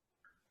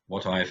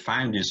 What I have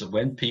found is that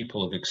when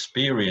people have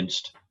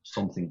experienced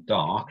something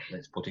dark,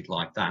 let's put it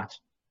like that,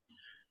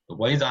 the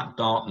way that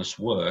darkness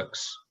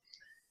works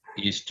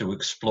is to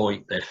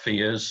exploit their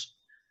fears,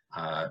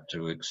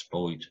 to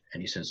exploit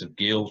any sense of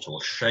guilt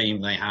or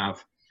shame they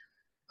have.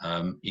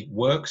 It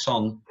works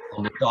on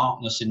the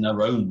darkness in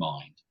their own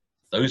mind,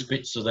 those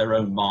bits of their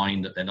own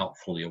mind that they're not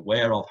fully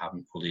aware of,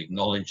 haven't fully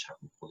acknowledged,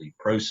 haven't fully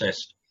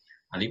processed,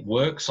 and it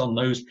works on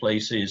those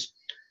places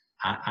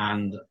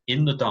and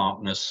in the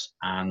darkness,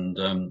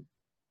 and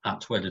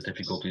that's where the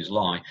difficulties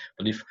lie.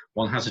 But if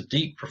one has a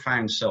deep,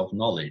 profound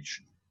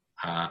self-knowledge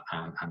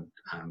and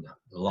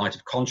the light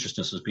of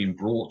consciousness has been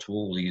brought to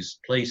all these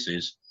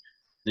places,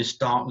 this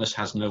darkness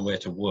has nowhere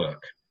to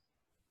work.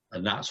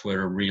 And that's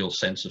where a real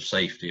sense of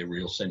safety, a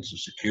real sense of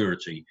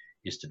security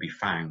is to be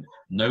found.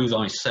 Know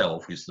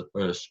thyself is the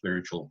first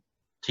spiritual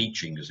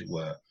teaching, as it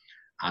were,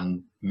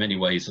 and in many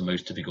ways the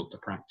most difficult to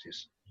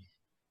practice.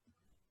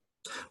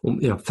 Well,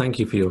 yeah, thank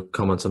you for your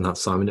comments on that,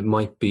 Simon. It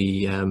might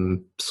be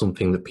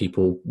something that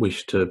people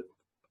wish to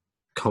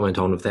comment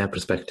on of their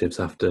perspectives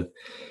after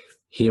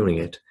hearing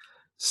it.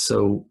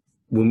 So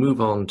we'll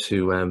move on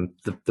to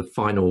the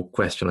final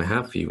question I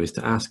have for you, is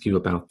to ask you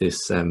about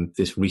this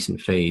this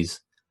recent phase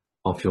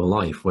of your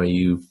life where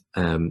you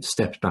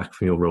stepped back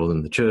from your role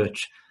in the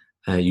church.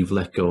 You've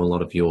let go a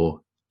lot of your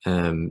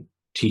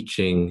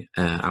teaching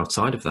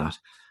outside of that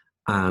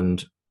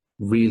and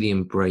really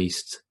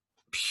embraced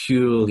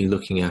purely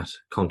looking at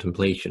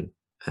contemplation,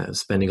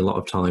 spending a lot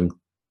of time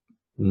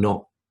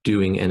not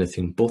doing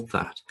anything but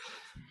that.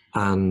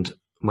 And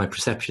my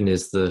perception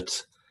is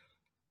that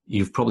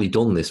you've probably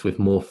done this with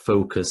more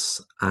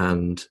focus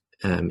and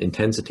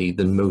intensity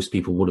than most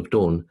people would have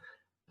done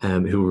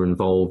who were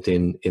involved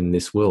in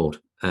this world.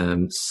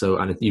 And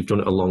you've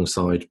done it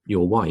alongside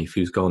your wife,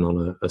 who's gone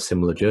on a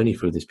similar journey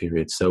through this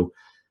period. So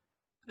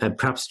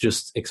perhaps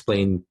just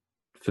explain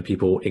for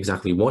people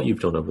exactly what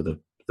you've done over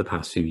the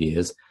past few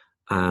years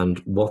and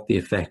what the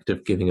effect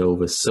of giving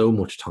over so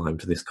much time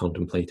to this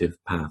contemplative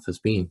path has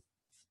been.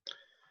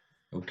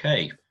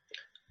 Okay.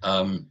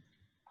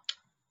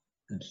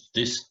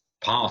 This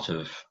part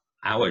of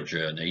our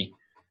journey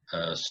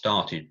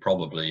started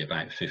probably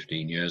about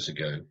 15 years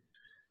ago,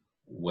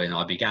 when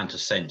I began to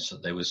sense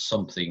that there was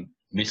something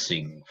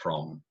missing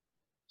from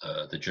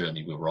the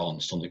journey we were on,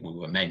 something we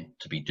were meant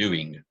to be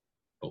doing,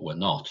 but were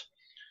not.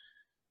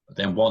 But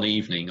then one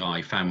evening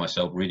I found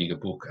myself reading a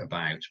book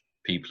about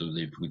people who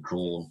lived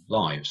withdrawn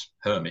lives,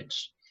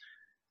 hermits,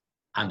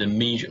 and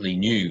immediately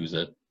knew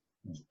that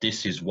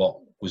this is what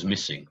was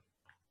missing.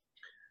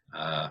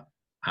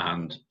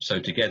 And so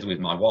together with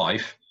my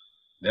wife,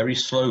 very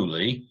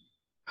slowly,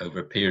 over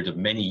a period of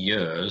many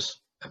years,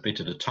 a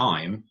bit at a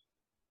time,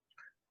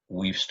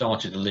 we've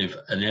started to live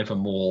an ever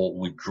more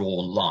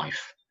withdrawn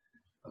life,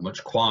 a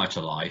much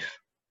quieter life,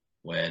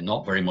 where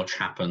not very much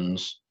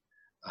happens,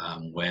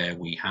 where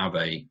we have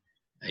a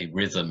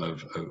rhythm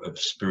of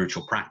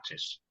spiritual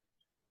practice.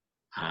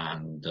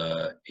 And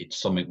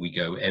it's something we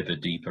go ever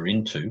deeper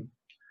into.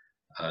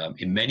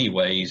 In many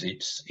ways,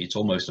 it's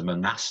almost a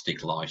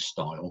monastic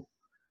lifestyle,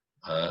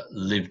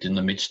 lived in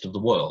the midst of the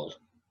world.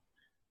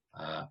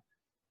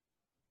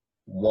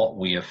 What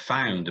we have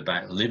found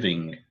about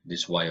living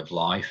this way of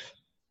life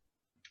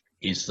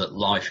is that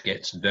life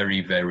gets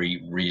very,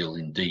 very real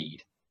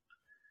indeed.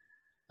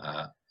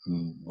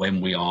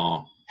 When we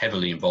are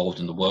heavily involved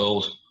in the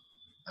world,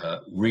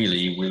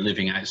 really we're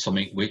living out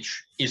something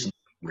which isn't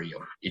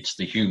real. It's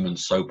the human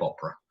soap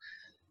opera.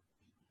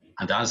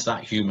 And as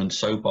that human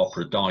soap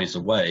opera dies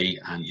away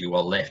and you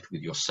are left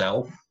with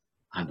yourself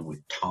and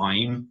with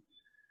time,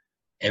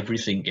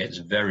 everything gets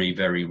very,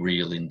 very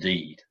real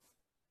indeed.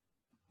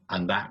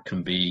 And that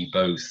can be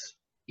both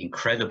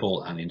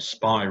incredible and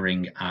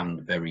inspiring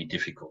and very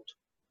difficult.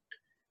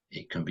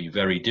 It can be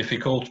very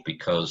difficult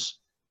because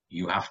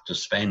you have to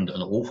spend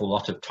an awful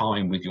lot of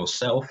time with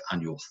yourself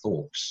and your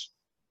thoughts.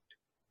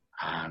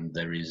 And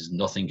there is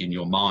nothing in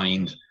your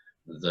mind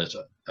that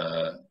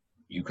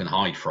you can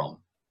hide from.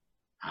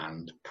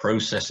 And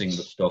processing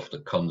the stuff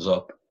that comes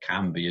up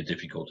can be a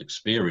difficult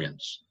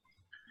experience.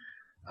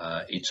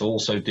 It's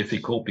also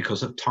difficult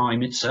because of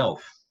time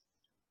itself.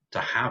 To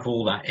have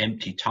all that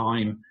empty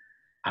time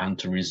and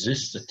to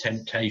resist the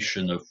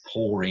temptation of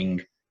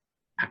pouring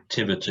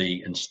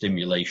activity and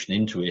stimulation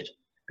into it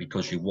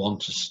because you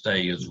want to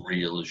stay as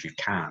real as you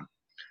can.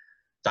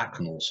 That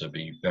can also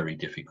be very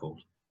difficult.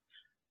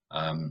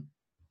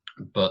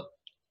 But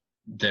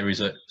there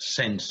is a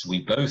sense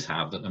we both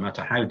have that no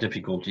matter how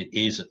difficult it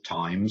is at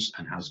times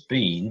and has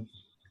been,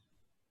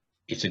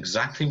 it's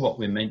exactly what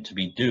we're meant to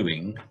be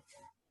doing.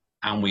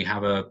 And we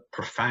have a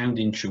profound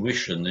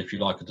intuition, if you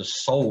like, at the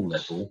soul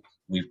level.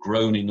 We've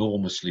grown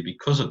enormously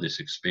because of this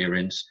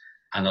experience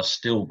and are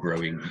still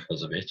growing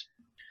because of it.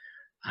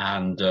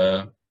 And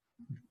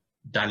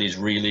that is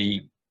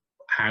really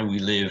how we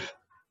live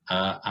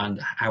and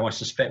how I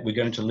suspect we're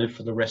going to live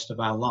for the rest of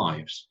our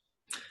lives.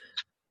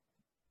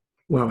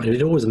 Well,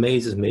 it always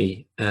amazes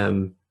me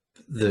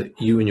that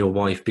you and your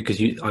wife,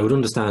 because I would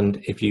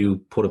understand if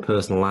you put a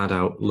personal ad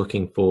out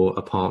looking for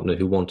a partner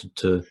who wanted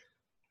to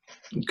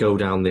go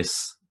down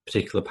this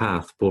particular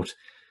path, but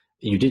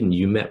you didn't.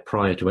 You met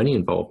prior to any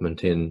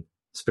involvement in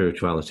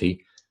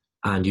spirituality,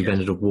 and you've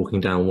ended up walking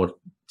down what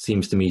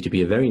seems to me to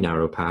be a very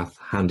narrow path,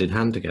 hand in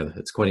hand together.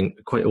 It's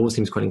quite always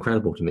seems quite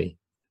incredible to me.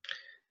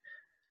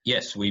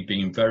 Yes, we've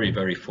been very,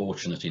 very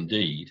fortunate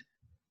indeed.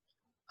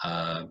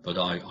 But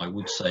I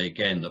would say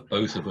again that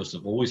both of us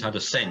have always had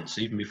a sense,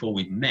 even before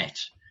we'd met,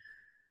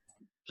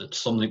 that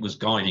something was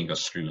guiding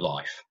us through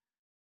life.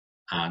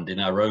 And in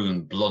our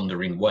own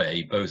blundering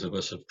way, both of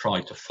us have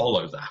tried to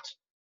follow that.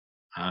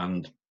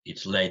 And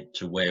it's led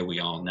to where we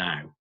are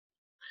now.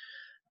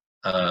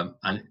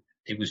 And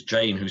it was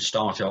Jane who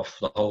started off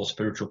the whole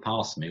spiritual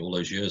path for me all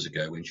those years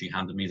ago when she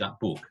handed me that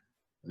book.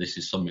 This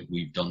is something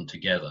we've done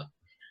together.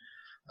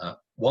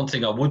 One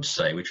thing I would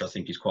say, which I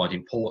think is quite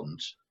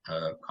important,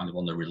 kind of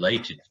on the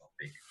related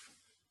topic,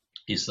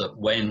 is that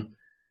when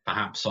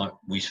perhaps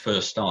we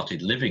first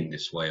started living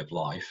this way of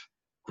life,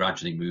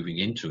 gradually moving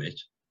into it,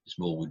 this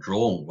more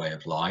withdrawn way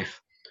of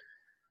life,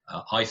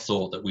 I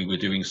thought that we were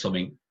doing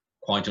something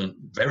quite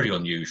very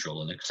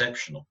unusual and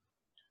exceptional.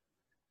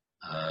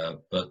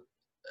 But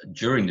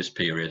during this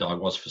period, I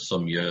was for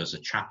some years a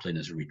chaplain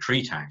as a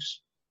retreat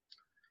house.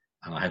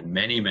 And I had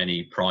many,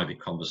 many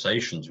private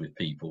conversations with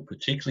people,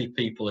 particularly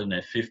people in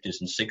their 50s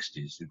and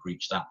 60s who'd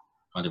reached that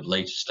kind of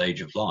later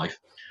stage of life,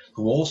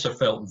 who also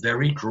felt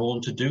very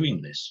drawn to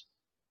doing this.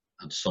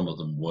 And some of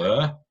them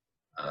were,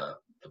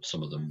 but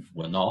some of them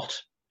were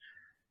not.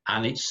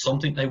 And it's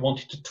something they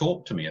wanted to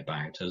talk to me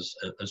about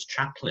as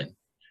chaplain.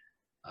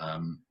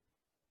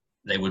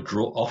 They were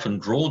often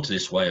drawn to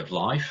this way of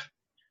life,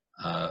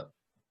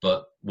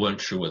 but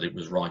weren't sure whether it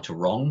was right or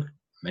wrong.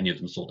 Many of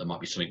them thought there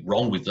might be something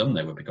wrong with them.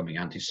 They were becoming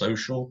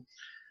antisocial.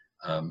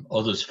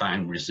 Others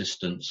found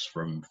resistance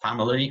from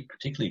family,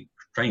 particularly,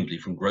 strangely,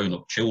 from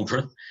grown-up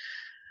children.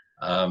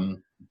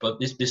 But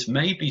this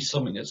may be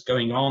something that's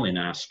going on in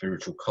our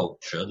spiritual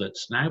culture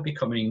that's now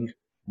becoming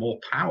more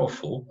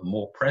powerful and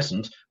more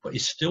present, but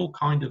is still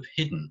kind of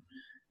hidden.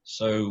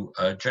 So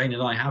Jane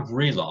and I have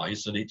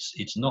realised that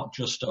it's not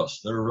just us.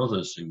 There are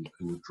others who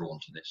are drawn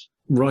to this.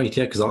 Right,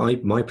 yeah,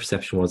 because my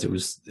perception was it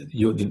was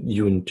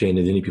you and Jane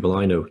are the only people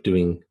I know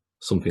doing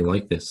something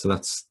like this. So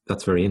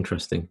that's very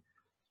interesting.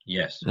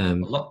 Yes, a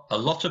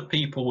lot of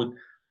people would.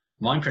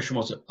 My impression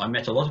was that I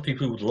met a lot of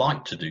people who would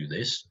like to do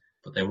this,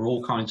 but there were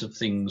all kinds of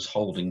things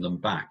holding them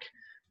back.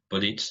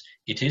 But it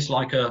is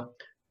like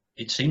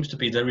it seems to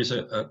be there is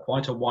a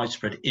quite a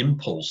widespread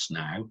impulse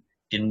now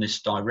in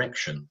this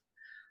direction.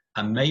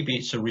 And maybe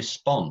it's a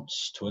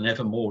response to an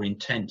ever more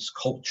intense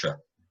culture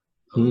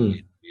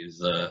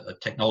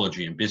with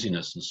technology and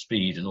busyness and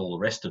speed and all the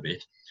rest of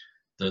it,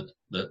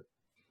 that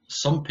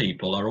some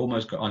people are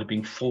almost kind of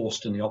being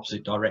forced in the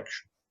opposite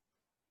direction.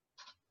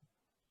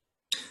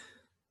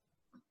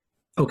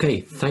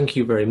 Okay, thank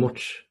you very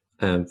much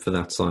for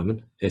that,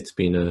 Simon. It's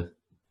been a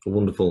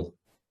wonderful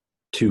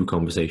 2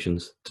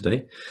 conversations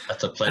today.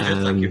 That's a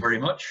pleasure. Thank you very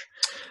much.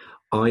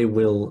 I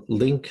will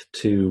link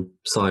to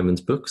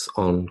Simon's books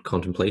on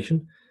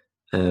contemplation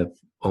on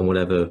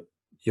whatever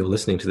you're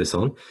listening to this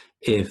on.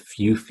 If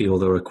you feel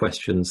there are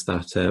questions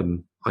that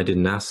I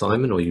didn't ask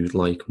Simon, or you'd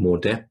like more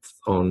depth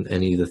on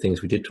any of the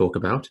things we did talk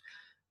about,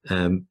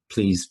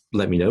 please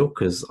let me know,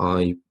 because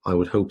I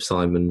would hope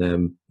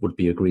Simon would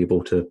be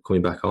agreeable to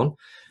coming back on.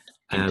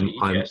 Indeed,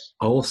 I'm yes.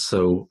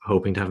 also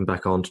hoping to have him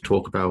back on to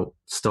talk about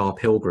Star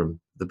Pilgrim,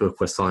 the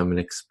book where Simon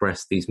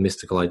expressed these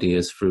mystical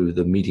ideas through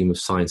the medium of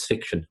science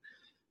fiction,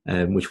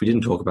 which we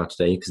didn't talk about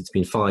today because it's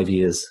been 5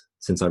 years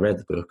since I read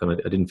the book and I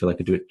didn't feel I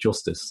could do it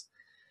justice.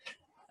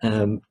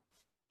 And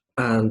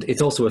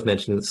it's also worth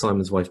mentioning that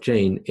Simon's wife,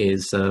 Jane,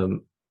 is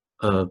an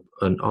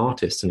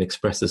artist and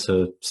expresses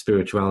her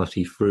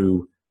spirituality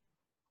through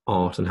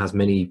art and has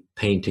many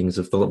paintings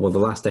of the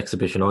last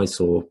exhibition I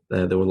saw,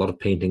 there were a lot of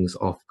paintings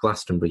off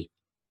Glastonbury,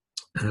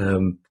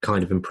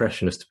 kind of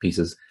impressionist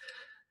pieces.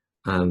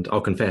 And I'll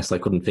confess I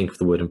couldn't think of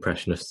the word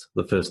impressionist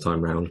the first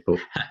time round,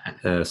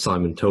 but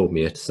Simon told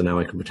me it, so now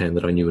I can pretend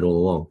that I knew it all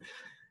along.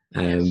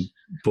 Yes.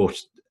 But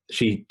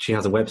she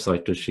has a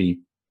website, does she,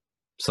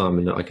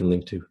 Simon, that I can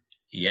link to?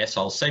 Yes,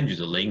 I'll send you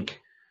the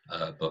link.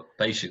 But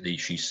basically,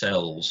 she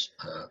sells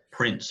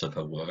prints of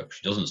her work.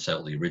 She doesn't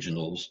sell the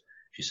originals.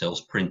 She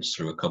sells prints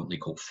through a company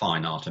called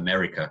Fine Art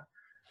America,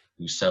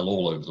 who sell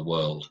all over the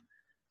world.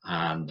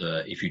 And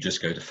if you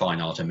just go to Fine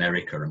Art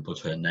America and put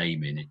her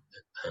name in it,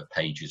 her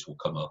pages will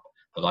come up.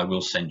 But I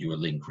will send you a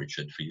link,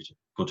 Richard, for you to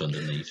put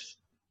underneath.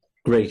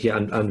 Great, yeah,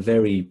 and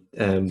very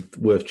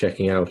worth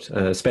checking out,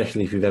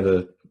 especially if you've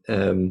ever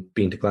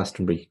been to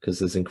Glastonbury, because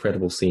there's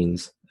incredible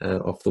scenes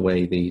off the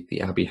way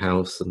the Abbey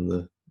House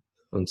and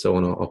so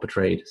on are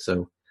portrayed.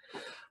 So,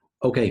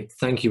 okay,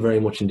 thank you very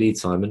much indeed,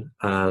 Simon,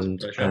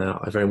 and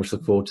I very much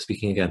look forward to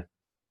speaking again.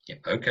 Yeah.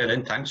 Okay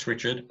then. Thanks,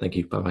 Richard. Thank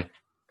you. Bye-bye.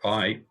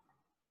 Bye.